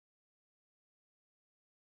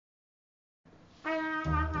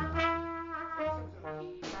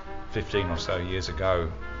15 or so years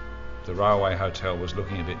ago, the Railway Hotel was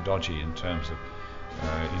looking a bit dodgy in terms of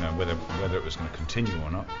whether it was going to continue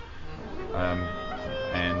or not.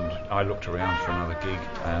 And I looked around for another gig,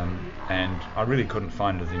 and I really couldn't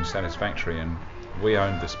find anything satisfactory, and we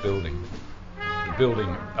owned this building. The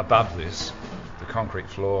building above this, the concrete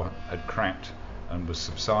floor had cracked and was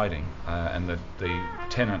subsiding, and the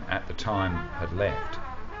tenant at the time had left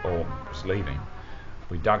or was leaving.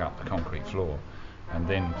 We dug up the concrete floor and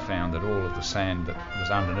then found that all of the sand that was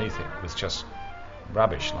underneath it was just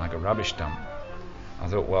rubbish, like a rubbish dump. I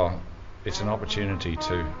thought, well, it's an opportunity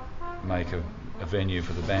to make a venue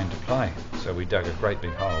for the band to play. So we dug a great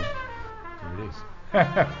big hole. Here it is.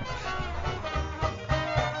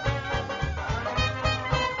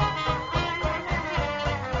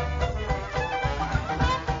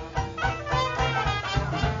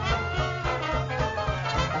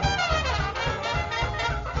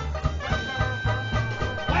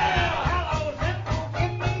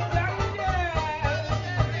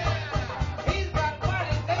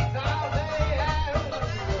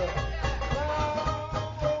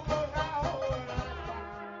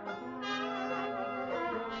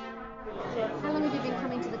 How long have you been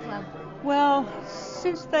coming to the club? Well,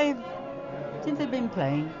 since they've been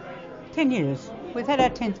playing, 10 years. We've had our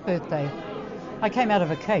 10th birthday. I came out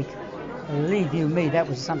of a cake. Believe you me, that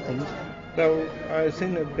was something. Well, I was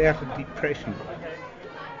in a bout of depression.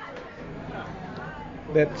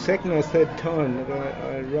 That second or third time that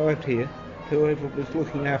I arrived here, whoever was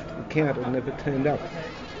looking after the counter never turned up.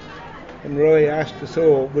 And Roy asked us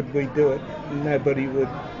all, would we do it? And nobody would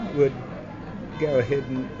go ahead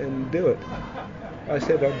and do it. I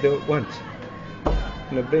said I'd do it once.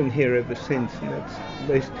 And I've been here ever since, and that's at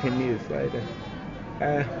least 10 years later.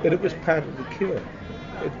 But it was part of the cure.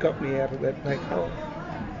 It got me out of that black hole.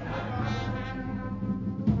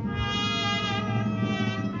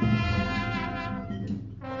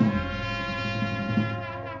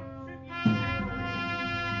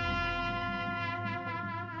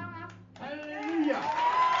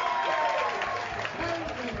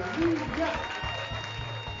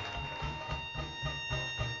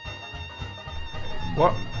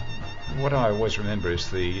 What I always remember is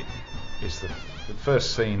the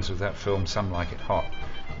first scenes of that film, Some Like It Hot,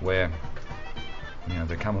 where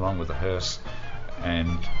they come along with the hearse,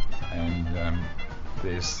 and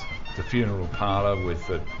there's the funeral parlour with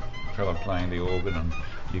the fellow playing the organ, and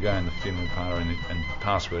you go in the funeral parlour, and the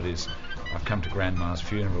password is, "I've come to Grandma's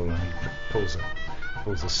funeral," and he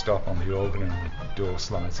pulls a stop on the organ, and the door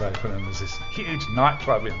slides open, and there's this huge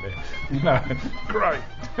nightclub in there. Great.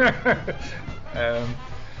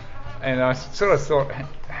 And I sort of thought,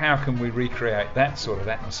 how can we recreate that sort of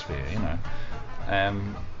atmosphere, I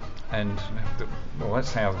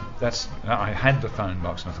had the phone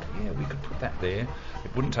box, and I thought, yeah, we could put that there.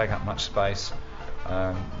 It wouldn't take up much space.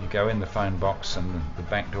 You go in the phone box, and the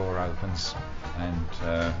back door opens, and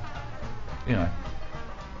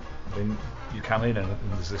then you come in, and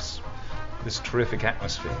there's this terrific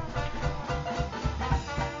atmosphere.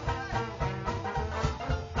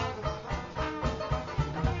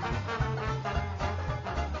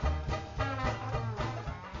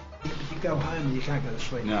 Go home and you can't go to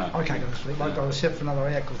sleep. No. I can't go to sleep. I've got to sit for another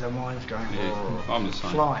hour because our mind's going I'm the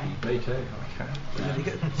same. flying. Me too. Okay.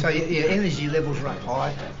 So your energy levels are up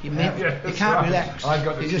high. You can't relax.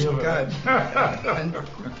 You just go. And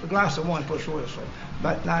a glass of wine puts you to sleep.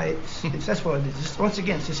 But no, that's what it is. Once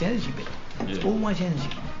again, it's this energy bit. It's always energy.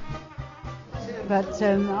 But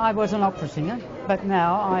I was an opera singer, but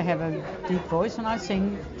now I have a deep voice and I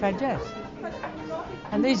sing trad jazz.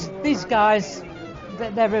 And these guys,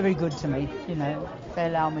 they're very good to me, They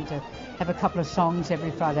allow me to have a couple of songs every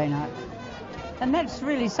Friday night. And that's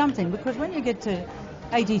really something, because when you get to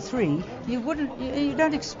 83, you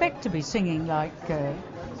don't expect to be singing like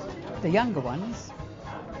the younger ones.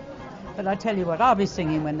 But I tell you what, I'll be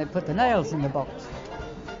singing when they put the nails in the box.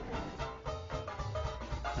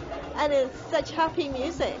 And it's such happy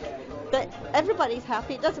music that everybody's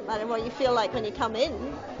happy. It doesn't matter what you feel like when you come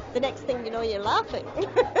in. The next thing you know, you're laughing.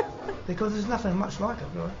 Because there's nothing much like it,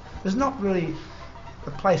 really. There's not really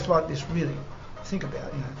a place like this, really. Think about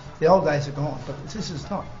it, The old days are gone, but this is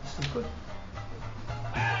not. This is good.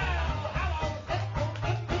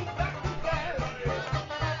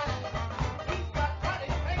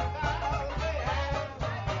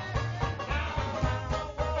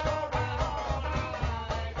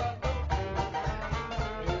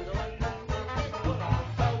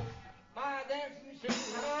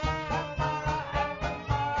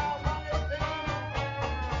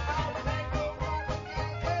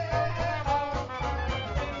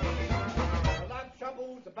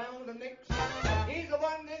 Abound the next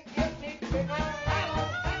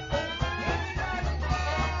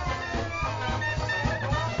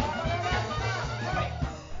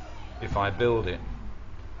if I build it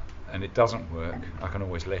and it doesn't work, I can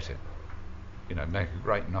always let it. You know, make a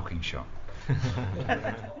great knocking shot.